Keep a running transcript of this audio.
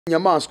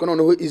inyamaswa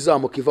noneho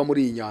izamuka iva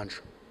muri iyi nyanja.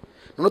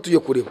 None tugiye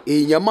kureba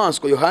iyi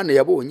nyamaswa Yohana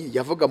yabonye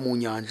yavaga mu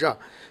nyanja,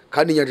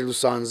 kandi inyanja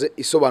rusanze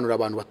isobanura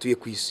abantu batuye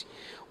ku isi.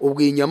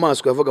 Ubwo iyi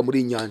nyamaswa yavaga muri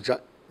iyi nyanja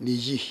ni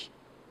iyihe?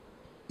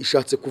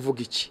 Ishatse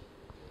kuvuga iki?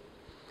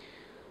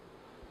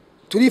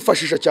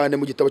 Turifashisha cyane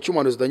mu gitabo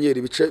cy'umuhanuzi Daniel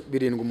ibice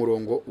 7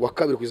 umurongo wa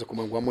 2 kugeza ku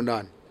murongo wa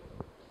 8.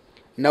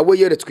 Nawe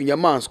yeretswe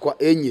inyamaswa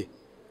enye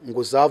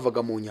ngo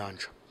zavaga mu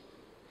nyanja,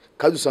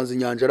 kandi usanze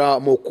inyanja ari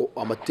amoko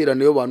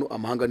amaterano y'abantu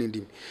amahanga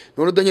n'indimi.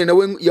 None Daniel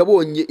nawe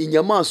yabonye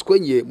inyamaswa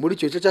enye muri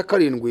cyo gice cya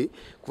 7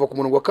 kuva ku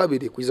murongo wa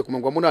 2 kugeza ku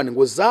murongo wa 8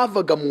 ngo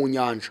zavaga mu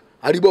nyanja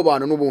aribo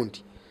abantu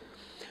n'ubundi.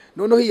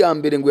 Noneho iya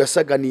mbere ngo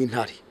yasaga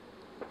n'intare,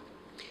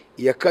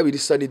 iya kabiri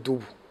isa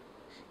n'idubu,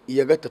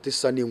 iya gatatu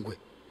isa n'ingwe.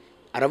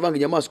 Aravanga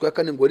inyamaswa ya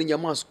kane ngo ari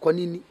inyamaswa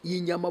nini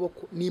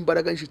y'inyamaboko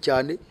n'imbaraga nyinshi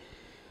cyane,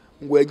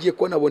 ngo yagiye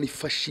ko nabona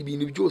ifasha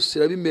ibintu byose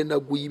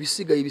rabimenaguye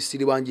ibisigaye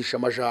ibisiribangisha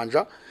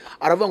amajanja.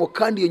 Aravanga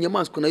kandi iyo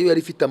nyamaswa nayo yari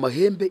ifite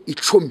amahembe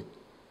 10.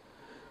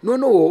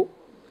 Noneho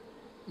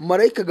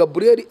marayika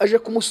Gabriel aje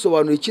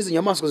kumusobanura ikizi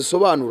inyamaswa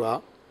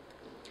zisobanura,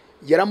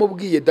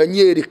 yaramubwiye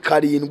Daniel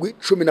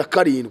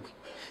 7:17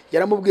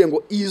 yaramubwiye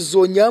ngo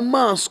izo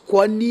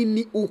nyamaswa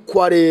nini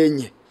uko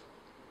arenye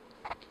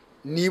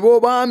nibo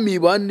bami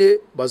bane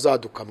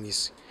bazaduka mu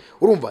isi.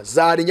 Urumva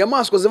zari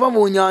inyamaswa ziva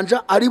mu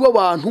nyanja aribo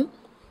bantu.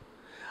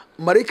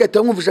 Marayika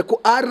yatamwumvisha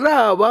ko ari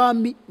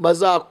abami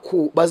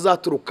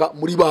bazaturuka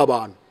muri ba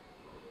bantu.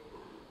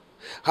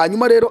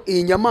 Hanyuma rero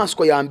iyi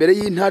nyamaswa ya mbere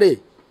y'intare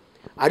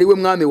ariwe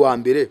mwami wa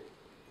mbere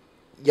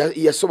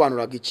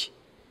yasobanuraga iki?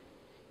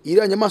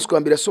 Iriya nyamaswa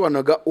ya mbere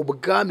yasobanuraga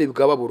ubwami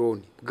bwa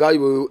Babuloni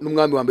bwayobowe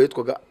n'umwami wa mbere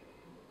yitwaga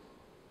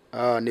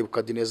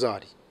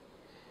Nebukadinezari.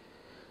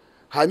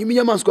 Hanyuma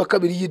inyamaswa ya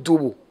kabiri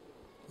y'idubu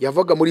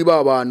yavaga muri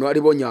ba bantu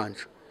aribo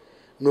nyanja,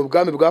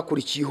 n'ubwami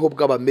bwakurikiyeho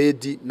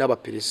bw'Abamedi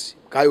n'Abaperesi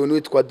bwayobowe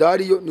n'uwitwa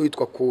Dariyo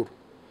n'uwitwa Kuro.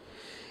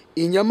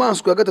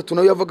 Inyamaswa ya gatatu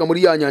nayo yavaga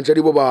muri ya nyanja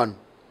aribo bantu,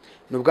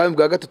 n'ubwami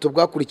bwa gatatu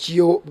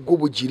bwakurikiyeho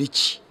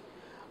bw'Ubugiriki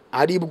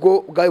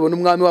aribwo bwayobowe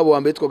n'umwami wabo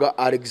wa mbere yitwaga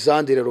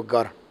Alexandre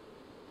Rogara.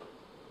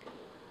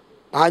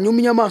 Hanyuma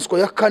inyamaswa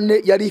ya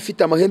kane yari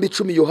ifite amahembe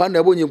 10. Yohana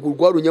yabonye ngo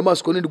urwa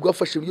runyamaswa nini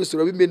rwafashe byose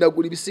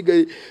rurabimenagura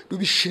ibisigaye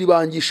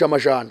rubishiribangisha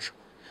amajanja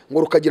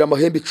ngo rukagira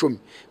amahembe 10.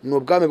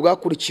 N'ubwami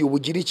bwakurikiye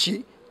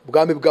Ubugiriki,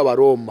 ubwami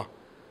bw'Abaroma.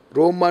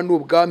 Roma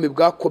n'ubwami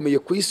bwakomeye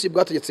ku isi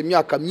bwategetse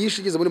imyaka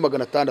myinshi igeze muri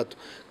 600,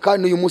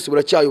 kandi uyu munsi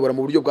buracyayobora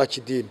mu buryo bwa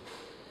kidini,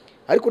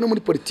 ariko no muri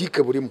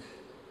politike burimo,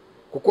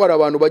 kuko hari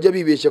abantu bajya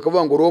bibeshya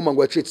akavuga ngo Roma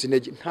ngo yacitse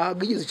intege.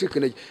 Ntabwo igize icika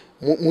intege,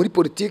 muri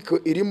politike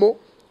irimo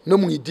no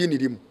mu idini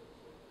irimo.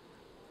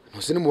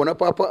 Ntose nimubona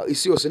papa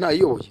isi yose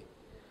nayiyoboye,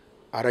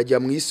 arajya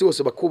mu isi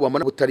yose bakubama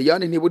na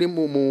Butaliyani ntiburi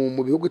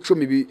mu bihugu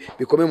 10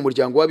 bikomeye mu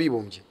muryango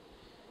w'abibumbye.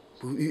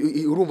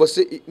 Urumva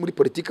se muri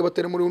politike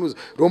batari muri unuza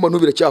Roma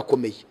nubira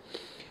cyakomeye.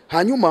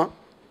 Hanyuma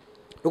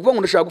ukuvuga ngo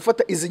ndashaka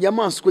gufata izi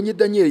nyamaswa nye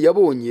Daniel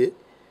yabonye,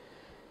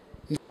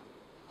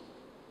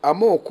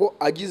 amoko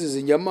agize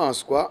izi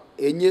nyamaswa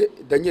enye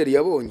Daniel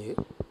yabonye,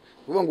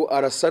 ukuvuga ngo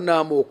arasa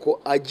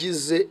n'amoko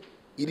agize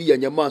iriya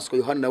nyamaswa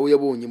Yohana nawe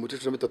yabonye mu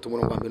 13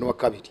 umurongo wa 1 n'uwa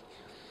 2.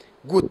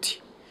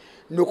 Guti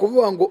ni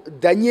ukuvuga ngo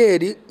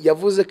Daniel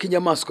yavuze ko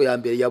inyamaswa ya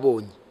mbere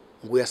yabonye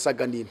ngo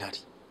yasaga n'intare.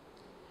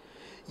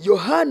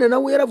 Yohana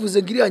nawe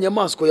yaravuze ngo iriya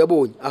nyamaswa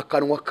yabonye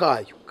akanwa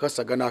kayo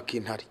kasaga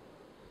n'ak'intare.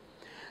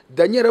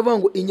 Daniel avuga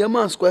ngo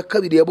inyamaswa ya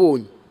kabiri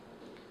yabonye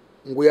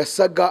ngo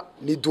yasaga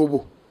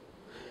n'idubu.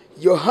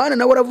 Yohana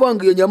nawe aravuga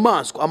ngo iyo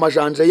nyamaswa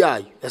amajanja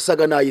yayo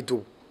yasaga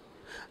n'ay'idubu.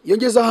 Iyo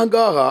ngeze aha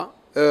ngaha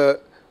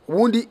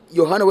ubundi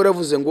Yohana we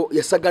yaravuze ngo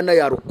yasaga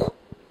n'ayaruko,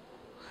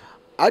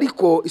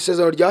 ariko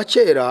isezerano rya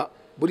kera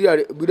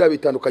buriya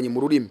bitandukanye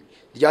mu rurimi.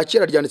 Rya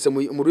kera ryanditse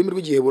mu rurimi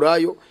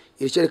rw'Igiheburayo,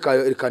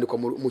 irikandikwa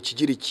mu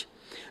Kigiriki.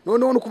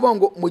 Noneho nukuvuga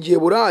ngo mu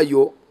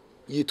Giheburayo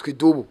yitwa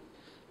idubu,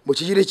 mu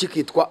Kigiriki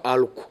kitwa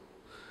aruko.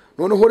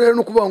 Noneho rero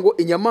nukuvuga ngo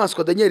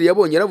inyamaswa Daniel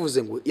yabonye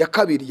yaravuze ngo ya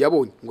kabiri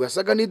yabonye ngo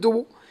yasaga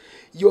n'idubu.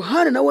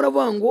 Yohana nawe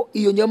aravuga ngo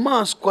iyo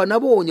nyamaswa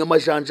nabonye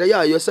amajanja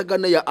yayo yasaga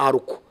n'aya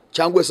aruko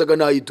cyangwa yasaga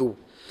n'ay'idubu.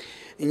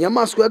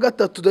 Inyamaswa ya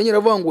gatatu Daniel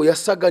aravuga ngo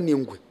yasaga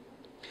n'ingwe.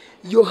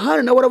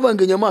 Yohana nawe aravuga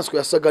ngo inyamaswa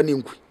yasaga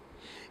n'ingwe.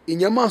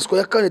 Inyamaswa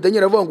ya kane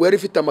Daniel aravuga ngo yari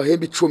ifite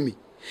amahembe 10.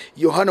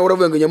 Yohana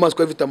aravuga ngo inyamaswa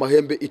yari ifite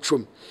amahembe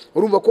 10.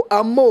 Urumva ko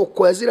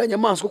amoko yazira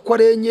nyamaswa ko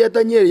arenye ya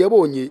Daniel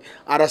yabonye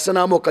arasa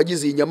n'amoko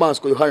agize iyi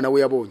nyamaswa Yohana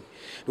nawe yabonye.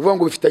 Uvuga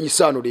ngo bifitanye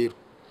isano rero.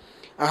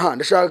 Aha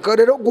ndashaka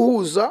rero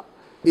guhuza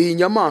iyi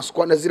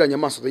nyamaswa na zira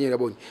nyamaswa Daniel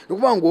yabonye.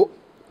 Uvuga ngo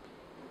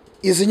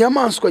izi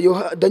nyamaswa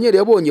Daniel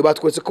yabonye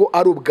batweretse ko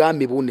ari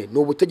ubwami bune,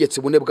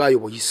 n'ubutegetsi bune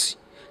bwayoboye isi.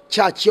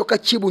 Cya kiyoka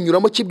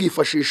kibunyuramo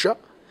kibwifashisha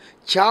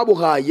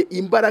cyabuhaye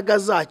imbaraga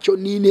zacyo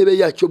n'intebe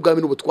yacyo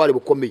bwami n'ubutware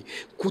bukomeye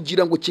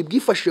kugira ngo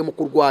kibwifashe mu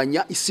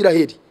kurwanya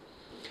Isiraheli.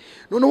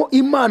 Noneho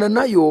Imana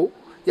nayo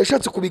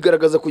yashatse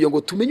kubigaragaza kugira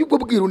ngo tumenye ubwo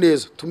bwiru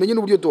neza, tumenye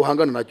n'uburyo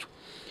duhangana nacyo.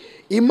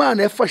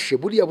 Imana yafashe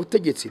buriya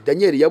butegetsi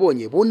Daniel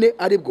yabonye bune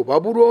aribwo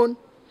Babuloni,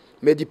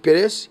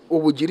 Medi-Peresi,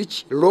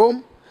 Ubugiriki,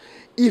 Rome,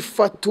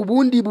 ifata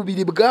ubundi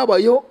bubiri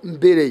bwabayo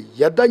mbere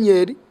ya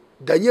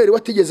Daniel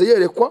watigeze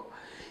yerekwa,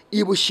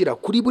 ibushyira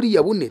kuri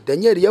buriya bune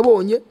Danieli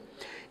yabonye,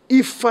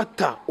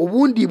 ifata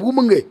ubundi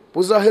bumwe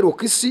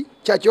buzaheruka isi,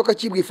 cya kiyoka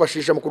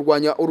kibwifashisha mu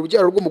kurwanya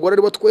urubyaro rw'umugore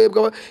aribo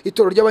twebwe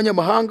itorero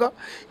ry'abanyamahanga,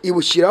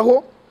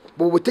 ibushyiraho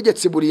mu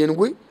butegetsi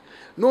burindwi.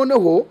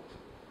 Noneho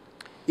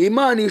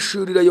Imana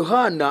ishurira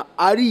Yohana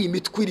ari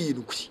imitwe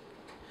 7,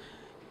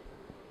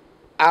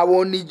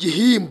 abona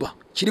igihimba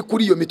kiri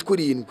kuri iyo mitwe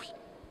 7,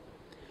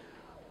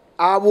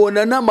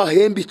 abona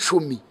n'amahembe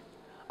 10.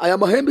 Aya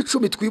mahembe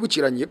 10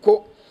 twibukiranye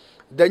ko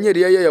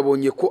Danieli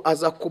yayabonye ko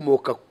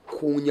azakomoka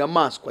ku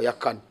nyamaswa ya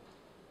kane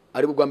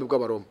ari ubwami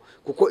bw'abaroma,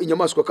 kuko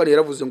inyamaswa kane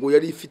yaravuze ngo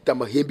yari ifite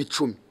amahembe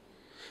 10.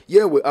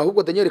 Yewe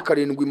ahubwo Danieli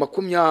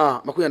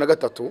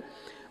 7:23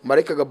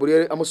 Marayika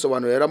Gabriel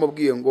amusobanurira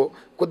yaramubwiye ngo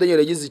ko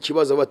Danieli yagize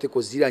ikibazo bate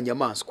ko ziriya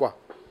nyamaswa,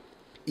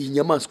 iyi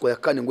nyamaswa ya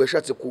kane ngo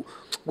yashatse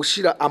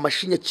gushira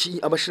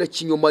amashira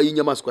kinyuma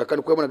y'inyamaswa ya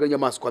kane, ko yabonaga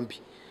inyamaswa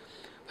mbi.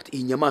 Ati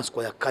iyi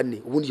nyamaswa ya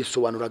kane ubundi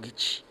yasobanuraga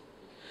iki?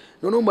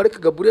 Noneho Marayika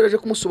Gabriel aje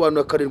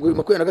kumusobanurira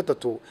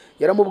 7:23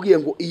 yaramubwiye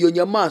ngo iyo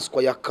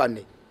nyamaswa ya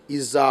kane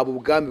izaba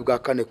ubwami bwa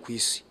kane ku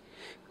isi,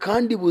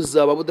 kandi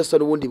buzaba budasa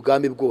n'ubundi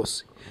bwami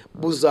bwose,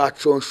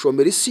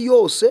 buzaconshomera isi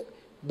yose,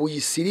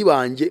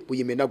 buyisiribange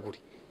buyimenagure.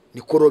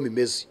 Niko Roma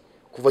imeze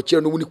kuva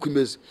kera n'ubu niko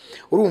imeze.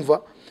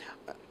 Urumva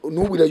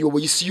n'ubu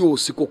irayoboye isi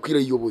yose, ko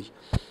kwirayoboye.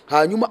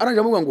 Hanyuma aranje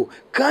avuga ngo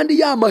kandi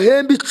ya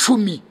mahembe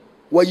 10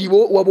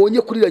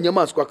 wabonye kuri iriya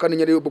nyamaswa kane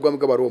nyari y'ubwami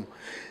bw'abaroma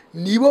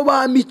nibo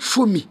bami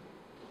 10.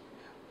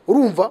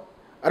 Urumva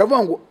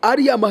aravuga ngo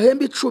ari ya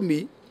mahembe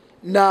 10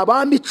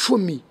 n'abami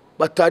 10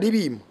 batari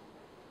bima.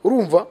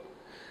 Urumva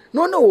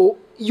noneho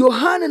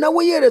Yohana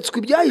nawe yeretswe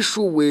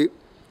Ibyahishuwe,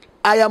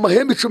 aya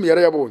mahembe 10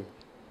 yarayabonye.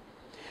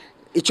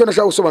 Icyo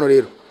nashaka gusobanura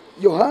rero,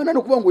 Yohana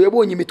no kuvuga ngo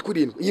yabonye imitwe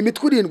 7. Iyi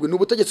mitwe 7 ni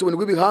ubutegetsi bunwe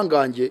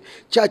bw'ibihangange,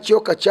 cya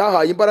kiyoka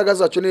cyahaye imbaraga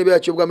zacyo n'ebe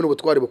yacyo bwami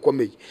n'ubutware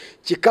bukomeye,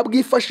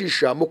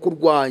 kikabwifashisha mu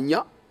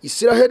kurwanya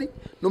Isiraheli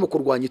no mu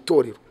kurwanya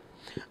itorero.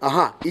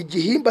 Aha,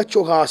 igihimba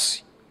cyo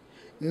hasi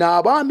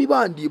n'abami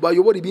bandi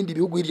bayobora ibindi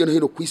bihugu hirya no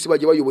hino ku isi,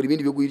 bagiye bayobora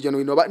ibindi bihugu hirya no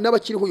hino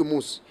n'abakiriho uyu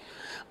munsi.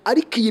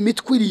 Ariko iyi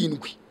mitwe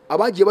 7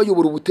 abagiye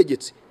bayobora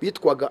ubutegetsi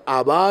bitwaga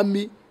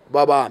abami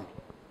b'abami,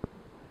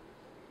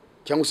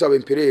 cyangwa se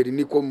abempereri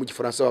niko mu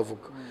gifaransa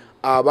bavuga,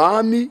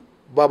 abami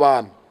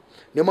b'abami.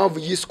 Niyo mpamvu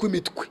yiswe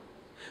imitwe.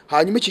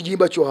 Hanyuma iki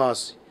gihimba cyo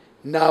hasi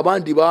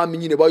n'abandi bami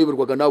nyine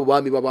bayoborwaga n'abo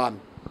bami b'abami.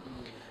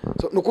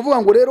 No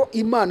kuvuga ngo rero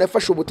Imana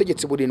yafashe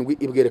ubutegetsi burindwi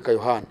ibwereka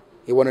Yohana,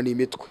 ibona ni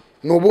imitwe.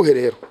 Nubuhe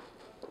rero?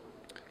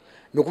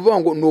 No kuvuga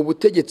ngo no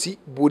ubutegetsi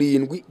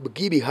burindwi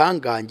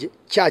bw'ibihangange,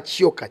 cya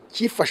kiyoka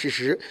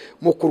kifashishije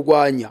mu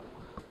kurwanya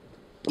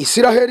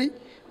Isiraheli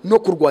no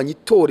kurwanya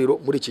itorero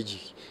muri iki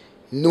gihe.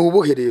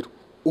 Nubuhe rero?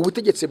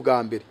 Ubutegetsi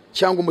bwa mbere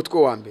cyangwa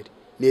umutwe wa mbere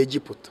ni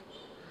Egiputa.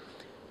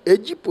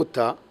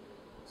 Egiputa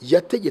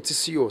yategetse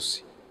isi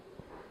yose,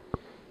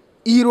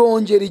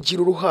 irongera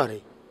igira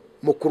uruhare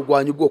mu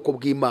kurwanya ubwoko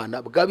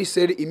bw'Imana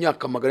bw'Abisirayeli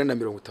imyaka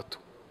 430.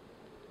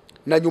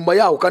 Na nyuma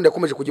yaho kandi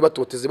yakomeje kujya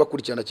batoteze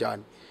bakurikirana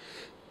cyane.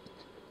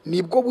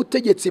 Nibwo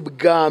butegetsi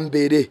bwa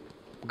mbere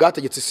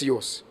bwategetse isi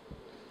yose.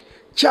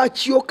 Cya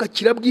kiyoka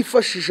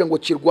kirabwifashisha ngo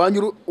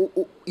kirwanye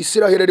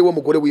Isiraheli ari wo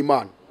mugore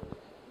w'Imana.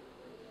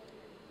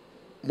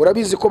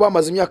 Murabizi ko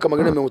bamaze imyaka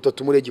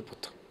 430 muri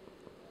Egiputa,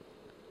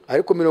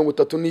 ariko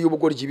 30 ni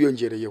y'ubugoryi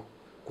biyongereyeho,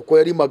 kuko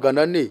yari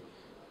 400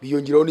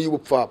 biyongeraho ni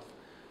y'ubupfapfa.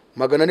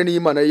 400 ni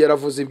Imana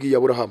yaravuze ibwiye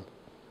Aburahamu.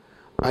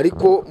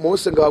 Ariko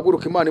Mose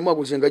ngahaguruka Imana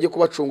imwaguje ngo ajye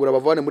kubacungura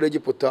bavane muri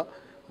Egiputa,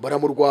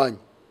 baramurwanya.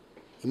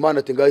 Imana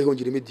ati ngaho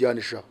ihungira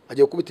Imidiyani sha.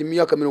 Agiye kubita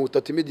imyaka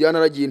 30 Imidiyani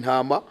aragiye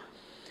intama,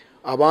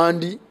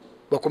 abandi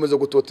bakomeza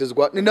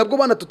gutotezwa. Ni nabwo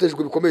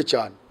banatotejwe bikomeye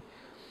cyane.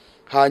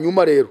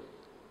 Hanyuma rero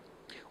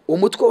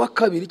umutwe wa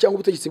kabiri cyangwa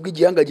ubutegetsi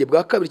bw'igihangagiye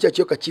bwa kabiri cya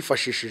kiyoka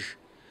kifashishije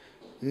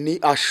ni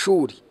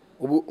Ashuri.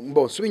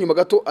 Ubu subi nyuma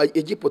gato,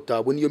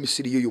 Egiputa bu niyo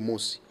Misiri y'uyu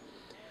munsi.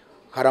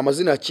 Hari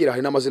amazina yakira,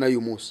 hari n'amazina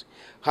y'uyu munsi.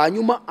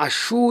 Hanyuma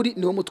Ashuri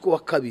niwo mutwe wa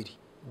kabiri.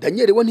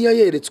 Danieli we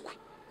ntiyayeretswe,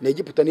 na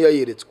Egiputa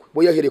ntiyayeretswe,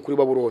 bo yahereye kuri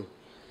Babuloni.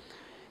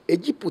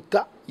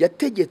 Egiputa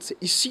yategetse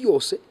isi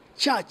yose,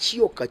 cya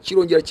kiyoka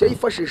kirongera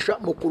cyayifashisha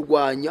mu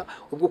kurwanya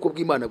ubwoko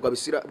bw'Imana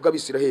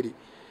bw'Abisiraheli.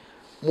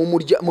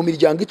 Mu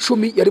miryango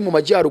 10 yari mu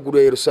majyaruguru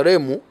ya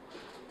Yerusalemu,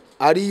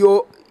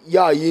 ariyo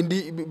ya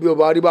yindi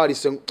bari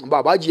barise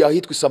bagiye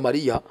ahitwa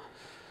Samariya,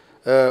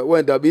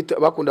 wenda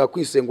bakunda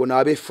kwisengo na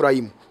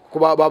Abefrayimu,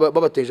 kuba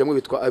babatejamwe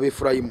bitwa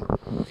Abefrayimu.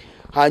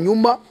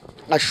 Hanyuma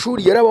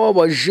Ashuri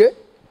yarababaje,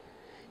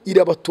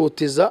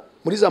 irabatoteza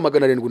muri za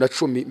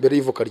 710 mbere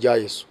y'ivuka rya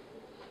Yesu,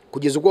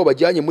 kugeza ubwo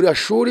bajyanye muri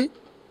Ashuri,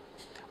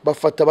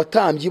 bafata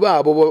abatambyi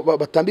babo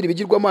batambira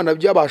ibigirwamana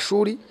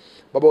by'Abashuri,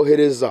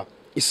 babohereza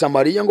i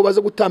Samariya ngo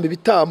baze gutamba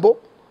ibitambo.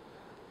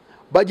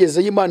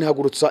 Bageze y'Imana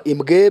ihagurutsa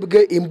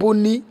imbwebwe,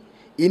 imbuni,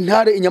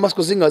 intare,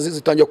 inyamaswa z'inkazi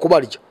zitangira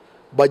kubarya.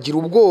 Bagira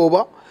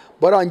ubwoba,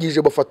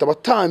 barangije bafata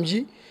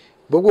abatambyi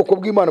bw'ubwoko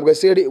bw'Imana bwa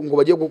Isiraheli ngo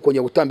bagiye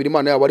gukonya gutambira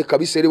Imana yabo, ari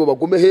Abisiraheli bo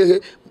bagume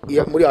hehe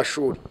muri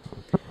Ashuri.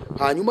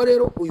 Hanyuma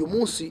rero uyu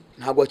munsi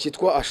ntabwo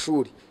akitwa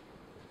Ashuri,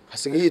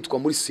 hasigaye hitwa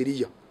muri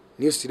Siriya,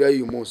 niyo Siriya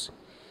y'uyu munsi.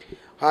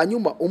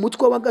 Hanyuma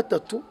umutwe wa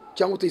gatatu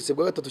cyangwa ubutegetsi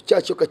bwa gatatu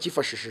cya kiyoka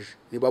cyifashishije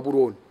ni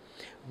Babuloni.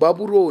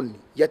 Babuloni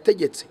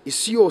yategetse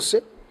isi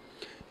yose,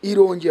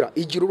 irongera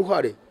igira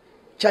uruhare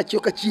cya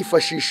kiyoka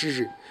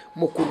cyifashishije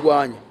mu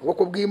kurwanya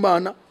ubwoko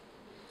bw'Imana.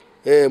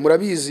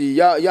 Murabizi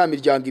ya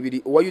miryango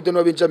ibiri uwa Yuda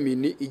na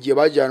Benjamini igihe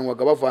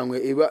bajyanwaga bavanywe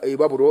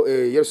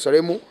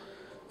Yerusalemu,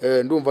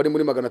 ndumva ari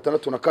muri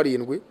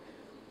 607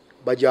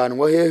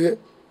 bajyanwa hehe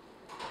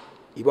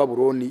i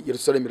Babuloni.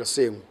 Yerusalemu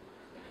irasenywa,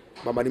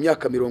 bamara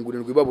imyaka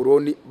 70 i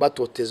Babuloni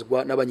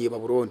batotezwa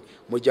n'abanyebabuloni,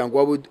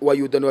 umuryango wa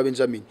Yuda na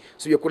Benjamini.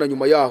 Subiye kuna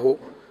nyuma yaho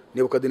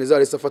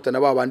Nebukadinezari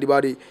afatana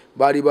babandi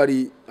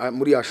bari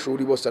muri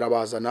Ashuri bose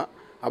arabazana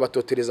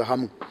abatotereza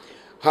hamwe.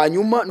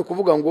 Hanyuma ni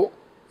kuvuga ngo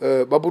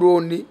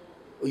Babuloni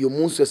uyu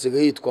munsi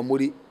yasigaye yitwa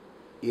muri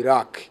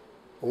Iraq.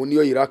 Ubu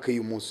niyo Iraq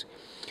uyu munsi.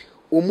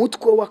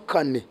 Umutwe wa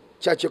kane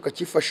cya kiyoka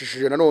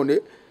cyifashishije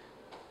nanone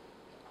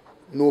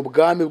ni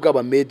ubwami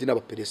bw'Abamedi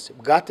n'Abaperesi,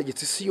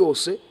 bwategetse isi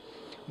yose,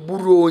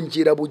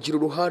 burongera bugira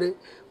uruhare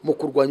mu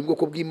kurwanya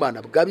ubwoko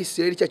bw'Imana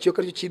bw'Abisirayeli. Cya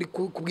kiyoka cyo kiri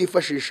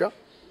kubwifashisha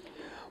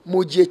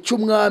mu gihe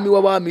cy'umwami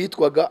w'abami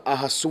yitwaga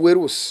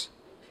Ahasuwerusi,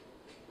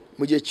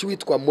 mu gihe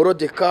cy'uwitwa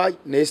Morodekayi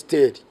na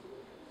Esiteri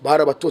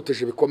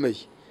barabatoteje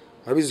bikomeye.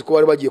 Murabizi ko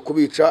bari bagiye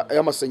kubica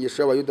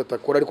y'amasengesho y'Abayuda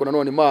atakora, ariko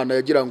nanone Imana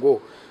yagira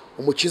ngo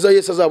umukiza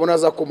Yesu azabona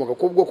azakomoka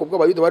ku bwoko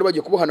bw'Abayuda bari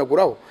bagiye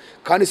kubuhanaguraho,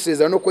 kandi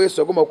isezerano ko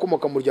Yesu yagomba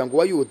gukomoka mu muryango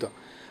wa Yuda.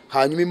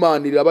 Hanyuma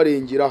Imana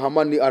irabarengera,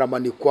 Hamani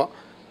aramanikwa,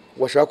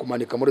 washaka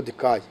kumanika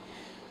Morodekayi.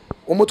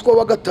 Umutwe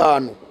wa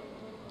gatanu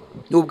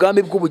ni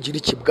ubwami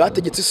bw'Ubugiriki,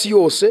 bwategetse isi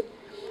yose,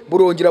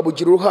 burongera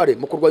bugira uruhare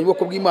mu kurwanya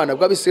ubwoko bw'Imana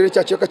bw'Abisirayeli.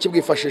 Cya kiyoka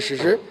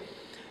kibwifashishije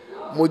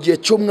mu gihe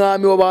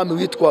cy'umwami w'abami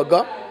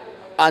witwaga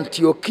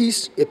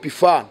Antiochus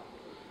Epiphan.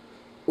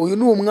 Uyu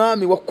ni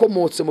umwami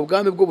wakomotse mu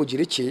bwami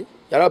bw'Ubugiriki,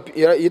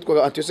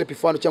 yitwaga Antiochus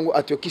Epiphan cyangwa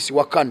Antiochus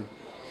wa kane.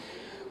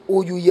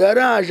 Uyu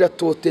yaraje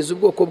atoteza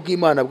ubwoko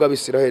bw'Imana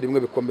bw'Abisirayeli bimwe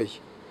bikomeye.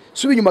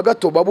 Subi nyuma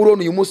gato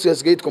Babuloni uyu munsi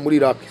yasigaye yitwa muri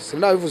Iraq.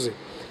 Sinabivuze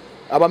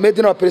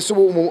Abamedi n'Abaperesi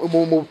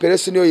mu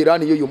Peresi niyo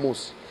Iran y'uyu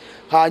munsi.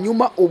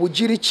 Hanyuma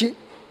Ubugiriki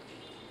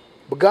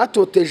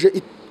bwatoteje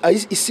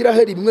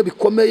Isiraheli bimwe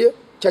bikomeye,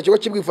 cya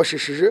kiyoka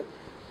kibwifashishije,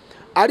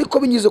 ariko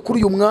binyuze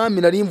kuri uyu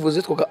mwami nari mvuze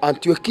yitwaga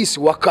Antiochus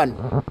wa kane.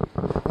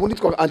 Ubundi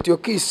yitwaga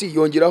Antiochus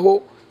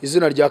yongeraho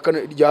izina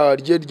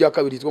rya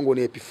kabiri yitwa ngo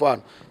ni Epiphan,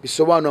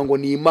 bisobanura ngo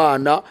ni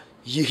Imana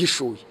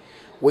yihishuye.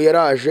 We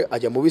yaraje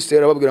ajya mu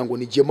Bisirayeli ababwira ngo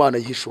ni Imana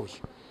yihishuye,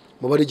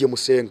 mubarije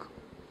musenga.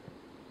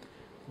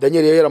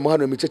 Daniel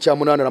yaramuhanuye mu gice cya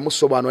 8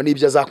 aramusobanura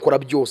n'ibyo azakora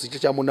byose. Igice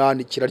cya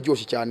 8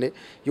 kiraryoshye cyane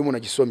iyo umuntu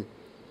agisomye.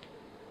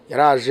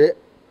 Yaraje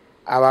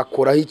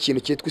abakoraho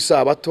ikintu cyitwa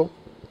isabato,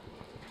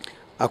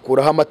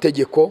 akuraho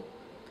amategeko,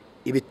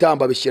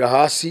 ibitamba bishyira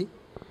hasi,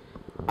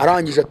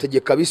 arangije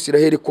ategeka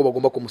Abisirayeli ko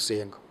bagomba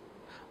kumusenga.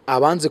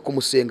 Abanze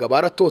kumusenga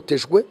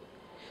baratotejwe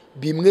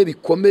bimwe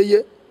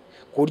bikomeye,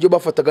 ku buryo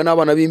bafataga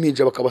n'abana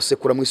b'impinja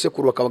bakabasekura mu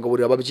isekuru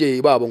bakabagaburira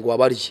ababyeyi babo ngo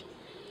babarye.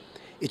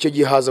 Icyo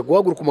gihe haza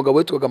guhaguruka umugabo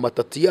witwaga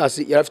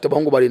Matatiyasi, yari afite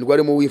abahungu 7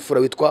 barimo w'imfura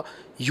witwa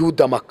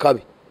Yuda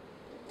Makabe.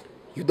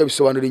 Yuda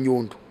bisobanura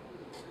inyundo.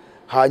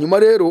 Hanyuma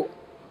rero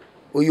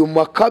uyu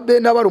Makabe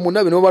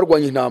n'abarumunabe nibo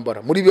barwanya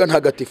intambara muri biya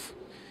ntagatifu.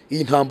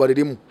 Iyi ntambara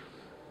irimo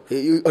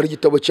ari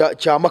igitabo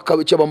cya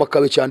Makabe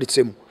cy'Abamakabe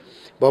cyanditsemo.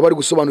 Baba bari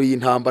gusobanura iyi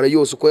ntambara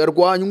yose uko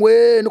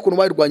yarwanywe n'ukuntu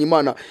bayirwanya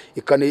Imana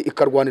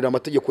ikarwanira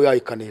amategeko yayo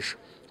ikanesha.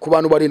 Ku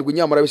bantu 7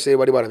 nyamara Abisirayeli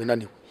bari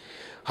barabinaniwe.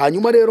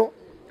 Hanyuma rero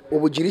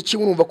Ubugiriki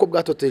urumva ko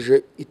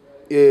bwatoteje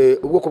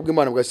ubwoko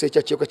bw'Imana bwa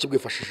cya kiyoka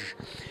kibwifashishije.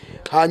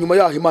 Hanyuma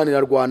yaho Imana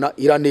irarwana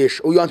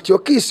iranesha. Uyu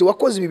Antiochus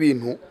wakoze ibi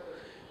bintu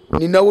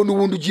ni nawe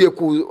n'ubundi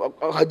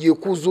hagiye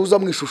kuzuza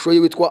mu ishusho ye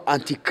witwa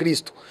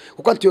Antikristo.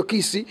 Kuko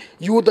Antiochus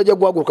Yuda ajya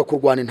guhaguruka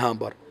kurwana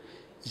intambara,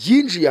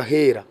 yinjiye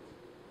ahera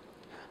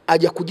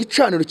ajya ku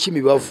gicaniro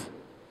cy'imibavu,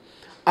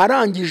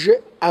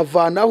 arangije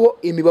avanaho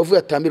imibavu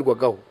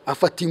yatambirwagaho,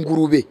 afata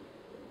ingurube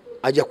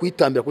ajya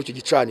kuyitambira kuri icyo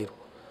gicaniro,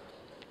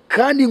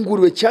 kandi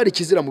ingurube cyari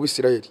kizira mu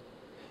Bisirayeli.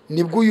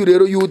 Nibwo uyu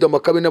rero Yuda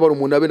Makabe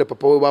n'abarumunabe na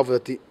papa we bavuze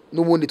ati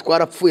n'ubundi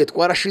twarapfuye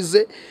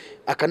twarashize,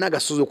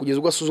 akanagasuzugo kugeza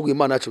ubwo asuzuguye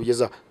Imana yacu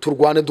bigeza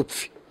turwane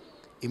dupfe.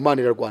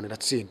 Imana irarwana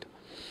iratsinda.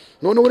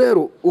 Noneho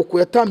rero uko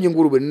yatambye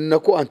ingurube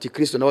nako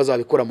Antikristo nawe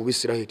azabikora mu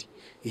Bisirayeli.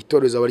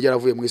 Itorero zaba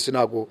ryaravuye mu isi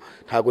ntago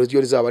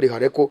ryo rizaba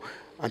rihari, ko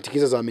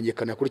Antikristo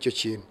azamenyekana kuri icyo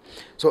kintu.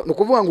 So no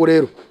kuvuga ngo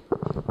rero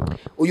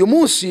uyu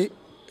munsi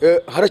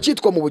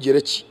haracyitwa mu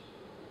Bugereki,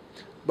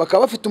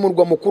 bakaba bafite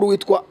umurwa mukuru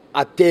witwa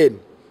Atene,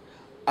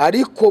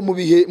 ariko mu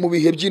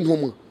bihe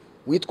by'intumwa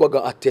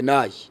witwaga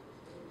Atenayi.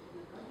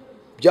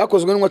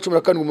 Byakozwe n'umwa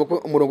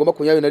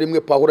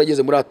 14:21 Pawulo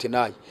ageze muri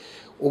Atenayi.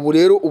 Ubu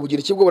rero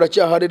Ubugiriki bwo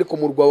buracyahari, ariko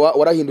umurwa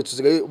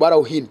warahindutse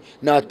barawuhini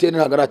na Atene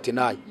ntago ari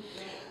Atenayi.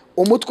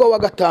 Umutwe wa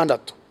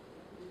gatandatu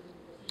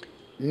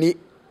ni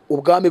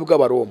ubwami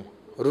bw'Abaroma.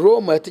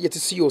 Roma yategetse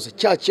isi yose,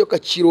 cya kiyoka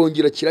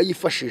kirongera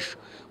kirayifashisha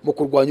mu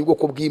kurwanya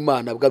ubwoko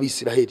bw'Imana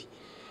bw'Abisirayeli.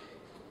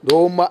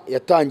 Roma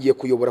yatangiye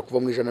kuyobora kuva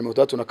mu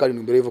 167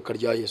 imbere y'ivuka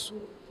rya Yesu.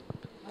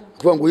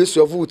 Kuvuga ngo Yesu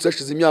yavutse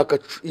ashize imyaka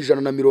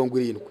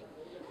 170.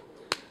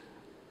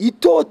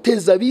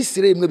 Itoteza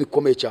Abisirayeli imwe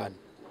bikomeye cyane.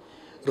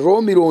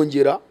 Roma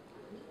irongera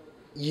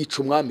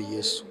yica umwami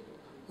Yesu.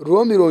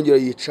 Roma irongera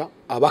yica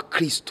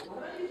abakristo.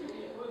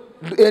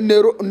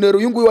 Nero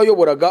uyu nguyu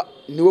wayoboraga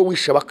niwe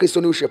wishe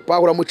abakristo, niwe wishe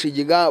Pawulo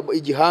amuciye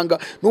igihanga.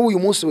 N'uyu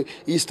munsi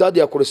iyi stade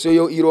ya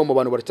Kolosiyo i Roma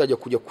abantu baratajya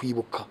kujya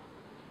kwibuka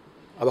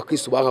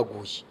abakristo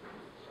bahaguye.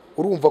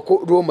 Urumva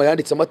ko Roma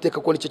yanditse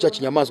amateka ko nicyo cya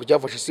kinyamaswa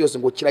cyafashe isi yose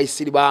ngo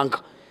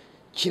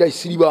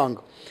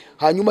kirayisiribanga.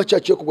 Hanyuma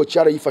cyaciye kugo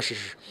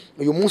cyarayifashije.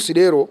 Uyu munsi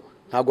rero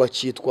ntabwo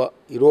akitwa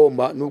i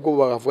Roma nubwo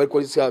bavuga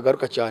ko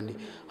zagaruka cyane,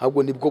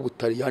 ahubwo nibwo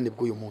Butaliyani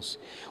bw'uyu munsi.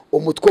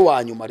 Umutwe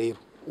wa nyuma rero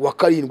wa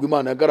karindwi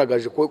Imana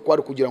yagaragaje ko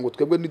kwari kugira ngo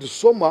twebwe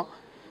nidusoma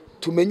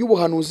tumenye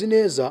ubuhanuzi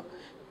neza.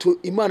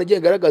 Imana igiye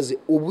igaragaze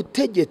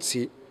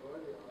ubutegetsi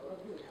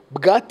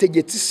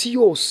bwategetse isi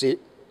yose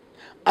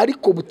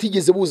ariko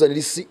butigeze buzanira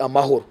isi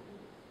amahoro.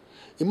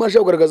 Imana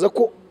igiye kugaragaza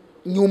ko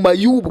nyuma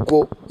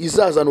y'ubwo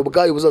izazana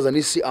ubwayo buzazana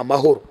isi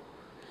amahoro.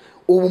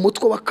 Ubu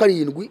mutwe wa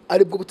karindwi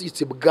aribwo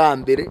butegetsi bwa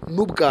mbere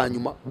n'ubwa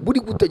nyuma buri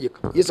gutegeka.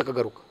 Yesu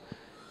akagaruka.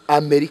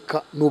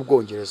 Amerika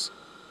n'Ubwongereza.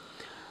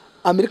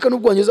 Amerika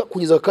n'Ubwongereza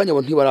kugeza akanya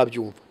abantu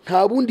ntibarabyumva.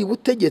 Nta bundi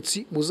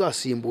butegetsi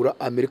buzasimbura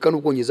Amerika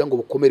n'Ubwongereza ngo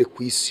bukomere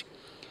ku isi.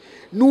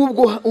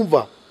 Nubwo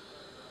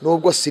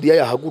Syria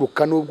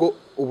yahaguruka, nubwo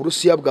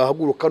Uburusiya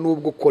bwahaguruka,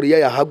 nubwo Korea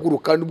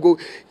yahaguruka, nubwo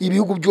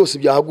ibihugu byose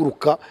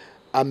byahaguruka,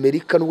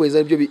 Amerika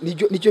n'Ubwongereza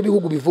nicyo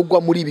bihugu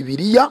bivugwa muri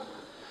Bibiliya,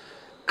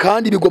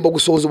 kandi bigomba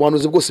gusohoza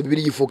ubuhanuzi bwose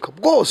Bibiliya ivuga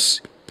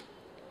bwose.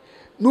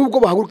 Nubwo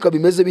bahaguruka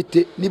bimeze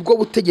bite, nibwo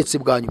butegetsi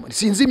bwa nyuma.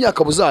 Sinzi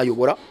imyaka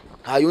buzayobora,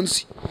 ntayo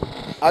nzi,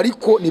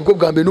 ariko nibwo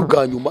bwa mbere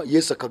n'ubwa nyuma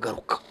Yesu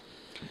akagaruka.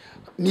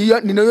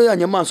 Ni nayo ya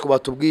nyamaswa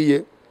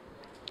batubwiye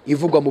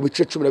ivugwa mu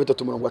bice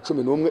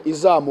 13:11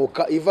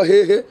 izamuka iva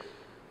hehe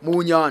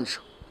mu nyanja.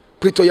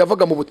 Plito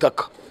yavaga mu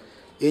butaka.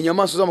 Iyi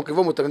nyamaswa izamuka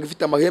iva mu butaka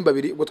ifite amahembe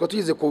abiri, ngo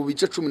twatugize ku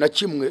bice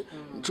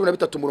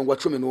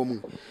 13:11.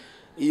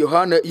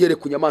 Yohana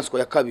yereka inyamaswa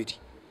ya kabiri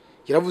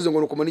yaravuze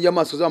ngo nuko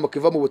inyamaswa izamuka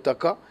iva mu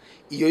butaka,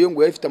 iyo yo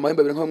ngo yafite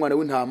amahembe abiri nk'umwana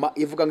w'intama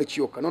ivuga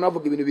nk'ikiyoka. None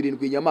avuga ibintu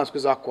birindwi inyamaswa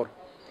izakora.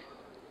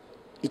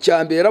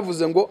 Icyambere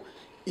yaravuze ngo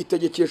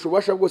itegekesha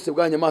ububasha bwose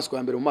bwa nyamaswa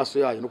ya mbere mu maso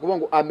yayo. Nukuvuga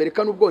ngo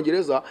Amerika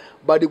n'Ubwongereza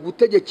bari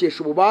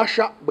gutegekesha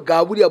ububasha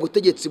bwa buriya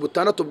butegetsi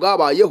butandatu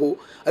bwabayeho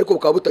ariko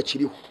bukaba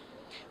butakiriho.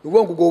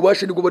 Nukuvuga ngo ubwo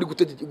bubasha nibwo bari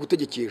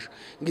gutegekesha.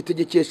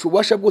 Ngitegekesha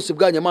ububasha bwose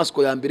bwa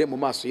nyamaswa ya mbere mu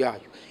maso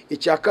yayo.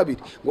 Icya kabiri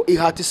ngo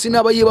ihata isi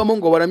n'abayibamo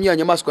ngo baramya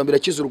nyamaswa mbere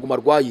akiza uruguma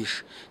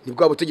rwayishe.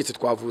 Nibwo butegetsi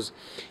twavuze.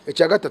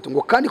 Icya gatatu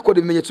ngo kandi ikora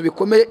ibimenyetso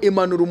bikomeye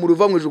imanura umuriro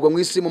uva mu ijuru mu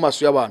isi mu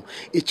maso y'abantu.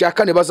 Icya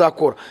kane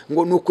bazakora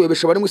ngo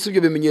nukuyebesha bari mu isi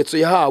ibyo bimenyetso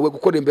yahawe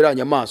gukora imbere ya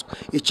nyamaswa.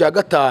 Icya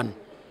gatanu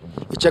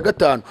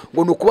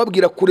ngo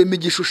nukubabwira kurema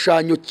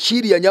igishushanyo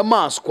kiriya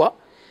nyamaswa.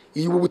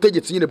 Ubu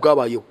butegetsi nyine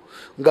bwabayeho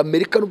ngo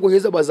Amerika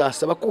n'Ubwongereza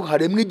bazasaba ko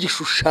haremwe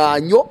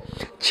igishushanyo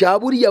cya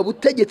buriya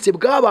butegetsi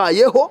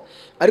bwabayeho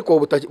ariko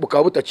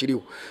bukaba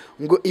butakiriho.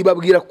 Ngo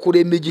ibabwira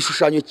kurema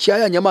igishushanyo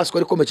cya nyamaswa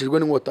ariko komekejwe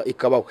n'inkota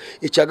ikabaho.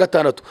 Icya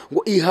gatandatu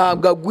ngo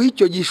ihabwa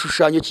gw'icyo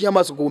gishushanyo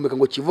cy'inyamaswa guhumeka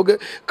ngo kivuge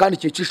kandi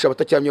cyicisha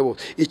abatacyamye bose.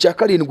 Icya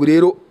karindwi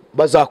rero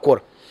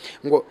bazakora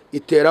ngo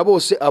itera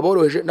bose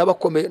aboroheje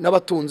n'abakomeye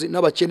n'abatunzi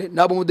n'abakene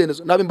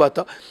n'abumudendezo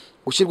n'abimbata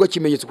gushyirwa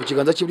kimenyetso ku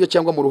kiganza cy'iburyo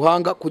cyangwa mu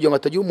ruhanga kugira ngo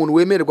atagira umuntu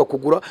wemererwa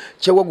kugura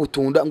cyangwa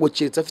gutunda ngo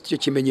keretse afite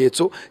icyo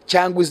kimenyetso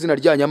cyangwa izina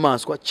rya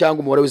nyamaswa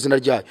cyangwa umubare w'izina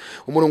ryayo.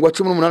 Umurongo wa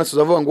 18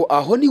 tuzavuga ngo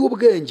aho ni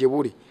ubwenge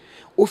buri.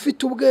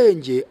 Ufite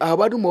ubwenge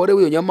aba ari umubare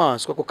w'iyo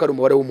nyamaswa kuko ari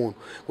umubare w'umuntu,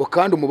 ngo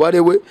kandi umubare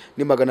we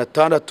ni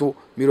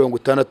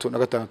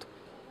 666.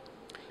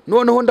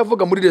 Noneho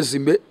ndavuga muri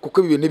resume kuko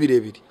ibi bintu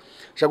birebire.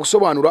 Shaka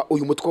gusobanura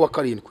uyu mutwe wa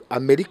karindwi.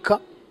 Amerika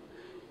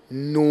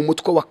ni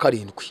umutwe wa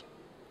karindwi.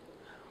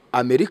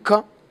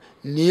 Amerika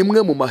ni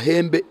imwe mu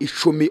mahembe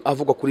 10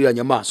 avugwa kuri ya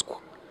nyamaswa.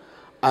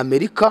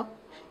 Amerika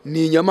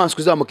ni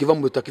inyamaswa izamuka iva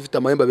mu butaka ifite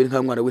amahembe abiri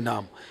nk'umwana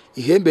w'intama.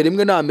 Ihembe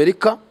rimwe na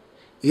Amerika,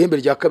 ihembe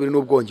rya kabiri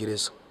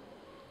n'Ubwongereza.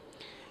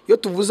 Iyo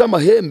tuvuze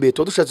amahembe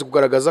tuba dushatse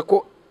kugaragaza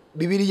ko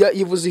Bibiliya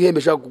ivuze ihembe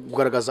ishaka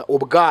kugaragaza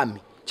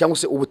ubwami cyangwa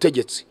se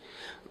ubutegetsi.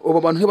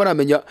 Ubu bantu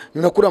ntibaramenya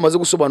ni nakuri amaze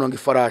gusobanura ngo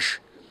ifarashi.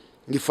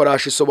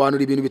 Ngifarashi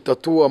isobanura ibintu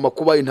bitatu: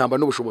 amakuba, intambara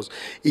n'ubushobozi.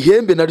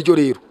 Ihembe naryo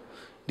rero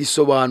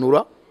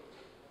risobanura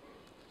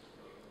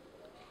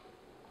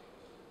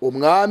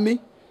umwami,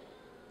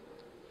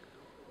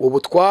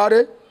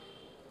 ubutware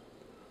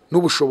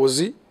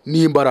n'ubushobozi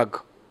n'imbaraga.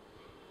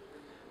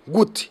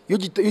 Gute iyo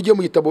ugiye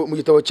mu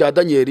gitabo cya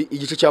Daniel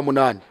igice cya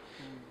 8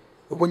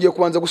 ubwo ngiye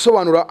kubanza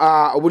gusobanura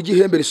uburyo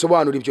ihembe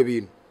risobanura ibyo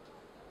bintu.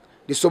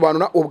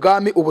 Risobanura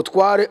ubwami,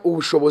 ubutware,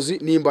 ubushobozi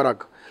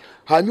n'imbaraga.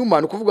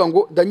 Hanyuma nukuvuga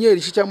ngo Daniel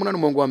igice cya 8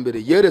 umurongo wa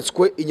mbere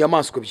yeretswe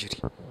inyamaswa ebyiri.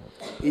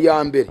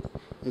 Iya mbere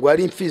ngo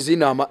yari imfizi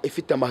y'intama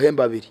ifite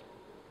amahembe abiri.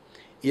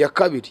 Iya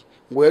kabiri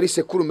ngo yari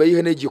sekurume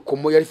y'ihene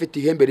y'igikomo yari ifite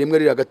ihembe rimwe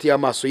riri hagati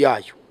y'amaso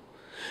yayo.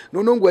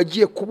 None ngo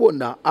yagiye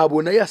kubona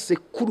abona ya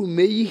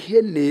sekurume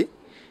y'ihene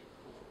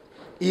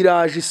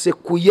iraje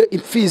isekuye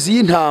imfizi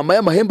y'intama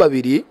y'amahembe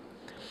abiri,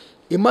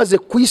 imaze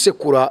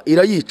kuyisekura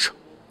irayica.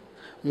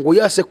 Ngo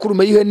ya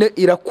sekurume y'ihene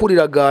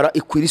irakuriragara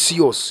ikwira isi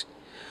yose.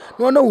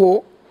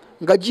 Noneho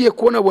ngagiye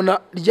kubona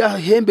rya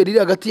hembe riri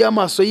hagati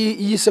y'amaso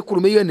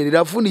y'isekurume y'ihene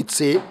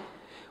riravunitse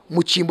mu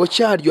cyimbo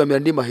cyaryo hamera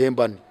andi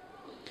mahembe ane.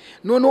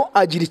 Noneho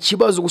agira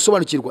ikibazo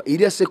gusobanukirwa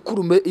iriya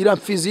sekurume, iriya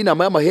mfizi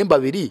y'intama y'amahembe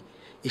abiri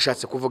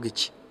ishatse kuvuga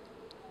iki.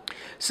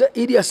 Se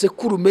iriya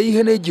sekurume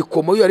y'ihene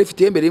y'igikomo yo yari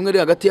ifite ihembe rimwe riri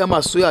hagati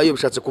y'amaso yayo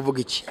bishatse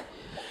kuvuga iki.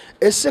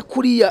 Ese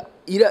kuriya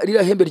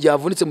iriya hembe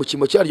ryavunitse mu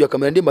cyimbo cyaryo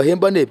hakamera andi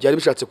mahembe ane byari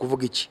bishatse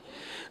kuvuga iki.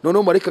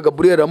 Noneho marayika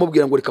Gaburiyeli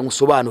aramubwira ngo reka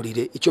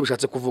ngusobanurire icyo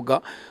bishatse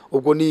kuvuga.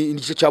 Ubwo ni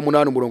igice cya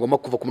 8 umurongo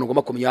kuva ku murongo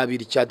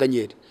 20 cya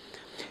Danieli.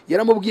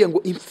 Yaramubwiye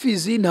ngo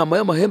imfizi y'intama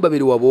y'amahembe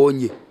abiri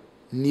wabonye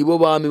nibo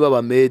bami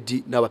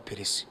b'Abamedi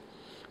n'Abaperesi.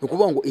 Ni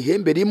ukuvuga ngo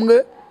ihembe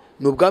rimwe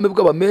ni ubwami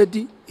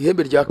bw'Abamedi,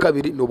 ihembe rya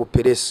kabiri ni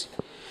Ubuperesi.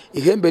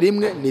 Ihembe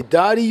rimwe ni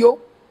Dariyo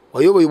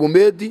wayoboye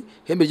Ubumedi,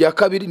 ihembe rya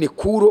kabiri ni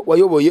Kuro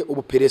wayoboye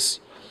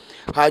Ubuperesi.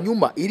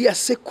 Hanyuma iriya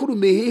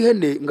sekurume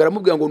y'ihene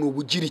ngaramubwira ngo ni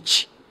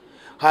Ubugiriki.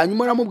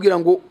 Hanyuma aramubwira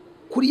ngo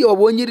kuriya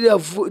wabonye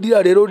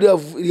ririya rero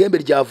ihembe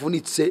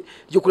ryavunitse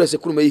ryo kuri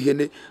sekurume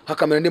y'ihene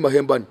hakamera andi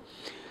mahembe ane.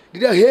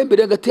 Ririya hembe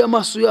riri hagati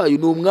y'amaso yayo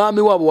ni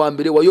umwami wabo wa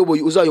mbere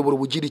wayoboye uzayobora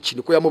Ubugiriki,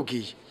 niko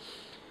yamubwiye,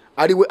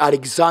 ari we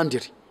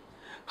Alexander.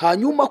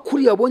 Hanyuma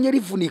kuri yabonye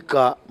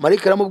rivunika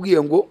marayika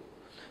aramubwiye ngo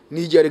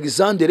ni igihe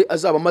Alexander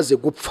azaba amaze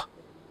gupfa.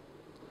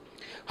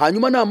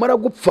 Hanyuma namara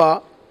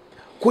gupfa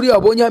kuri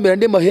yabonye hamera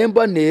andi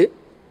mahembe ane,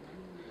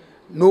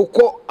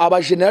 nuko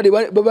abajenerali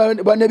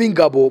bane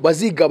b'ingabo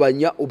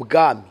bazigabanya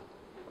ubwami.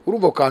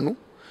 Urumva kantu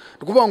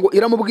ukuvuga ngo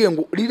iramubwiye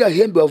ngo ririya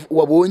hembe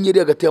wabonye riri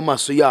hagati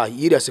y'amaso yayo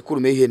iriya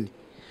sekurume y'ihene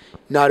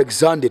na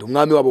Alexander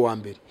umwami wabo wa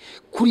mbere.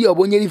 Kuri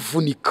yabonye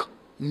rivunika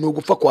ni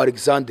ugupfa kwa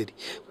Alexander.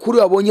 Kuri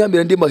yabonye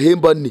hamera andi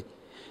mahembe ane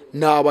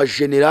ni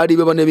abajenerali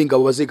bane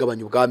b'ingabo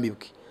bazigabanya ubwami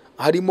bwe,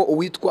 harimo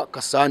uwitwa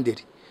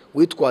Kasanderi,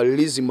 uwitwa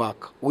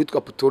Lizimaka,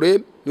 uwitwa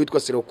Ptolemy n'uwitwa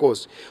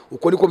Seleucus.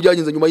 Uko niko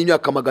byagenze nyuma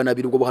y'imyaka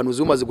 200 ubwo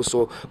buhanuzi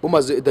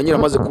bumaze Daniel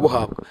amaze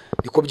kubuhabwa.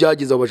 Niko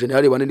byagenze abo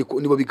bajenerali bane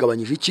nibo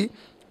bigabanyije iki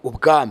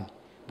ubwami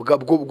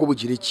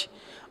bw'Ubugiriki.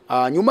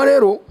 Nyuma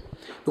rero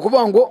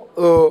ukuvuga ngo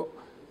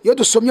iyo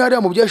dusomye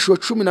hariya mu Ibyahishuwe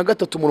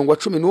 13 umurongo wa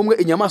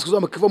 11 inyamaswa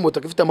izamuka iva mu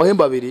butaka ifite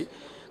amahembe abiri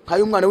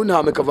nk'ay'umwana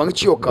w'intama ikava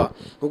nk'ikiyoka.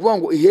 Ukuvuga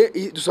ngo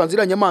dusanze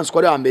iriya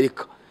nyamaswa ari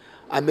Amerika.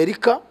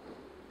 Amerika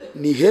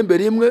ni ihembe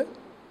rimwe,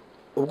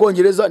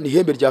 Ubwongereza ni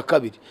ihembe rya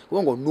kabiri.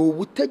 Ukuvuga ngo ni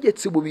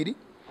ubutegetsi bubiri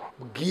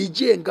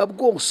bwigenga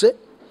bwose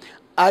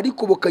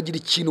ariko bukagira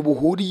ikintu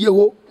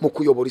buhuriyeho mu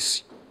kuyobora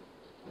isi.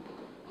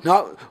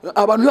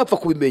 Abantu ntibapfa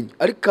kubimenya,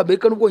 ariko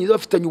Amerika n'Ubwongereza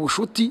bafitanye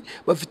ubushuti,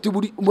 bafite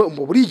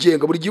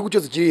burigenga, buri gihugu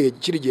cyose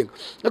kirigenga,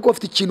 ariko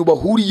bafite ikintu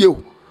bahuriyeho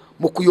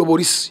mu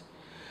kuyobora isi.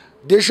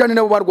 Deshani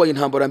nabo barwaye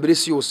intambara mbere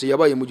isi yose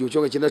yabaye mu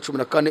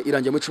 1914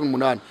 irangiye mu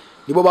 18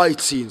 nibo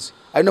bayitsinze,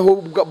 ari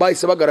naho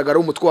bahise bagaragara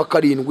umutwe wa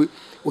 7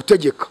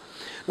 utegeka.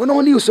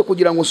 Noneho niyuse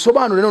kugira ngo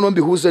nsobanure noneho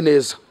mbihuze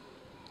neza.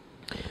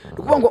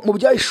 Ukuvuga ngo mu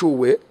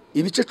Byahishuwe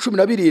ibice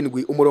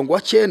 17 umurongo wa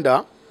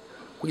 9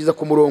 kugeza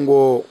ku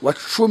murongo wa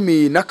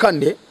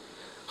 14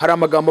 hari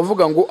amagambo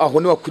avuga ngo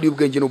aho ni wakwiriye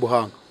ubwenge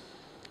n'ubuhanga.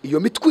 Iyo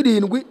mitwe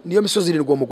 7 niyo misozi 7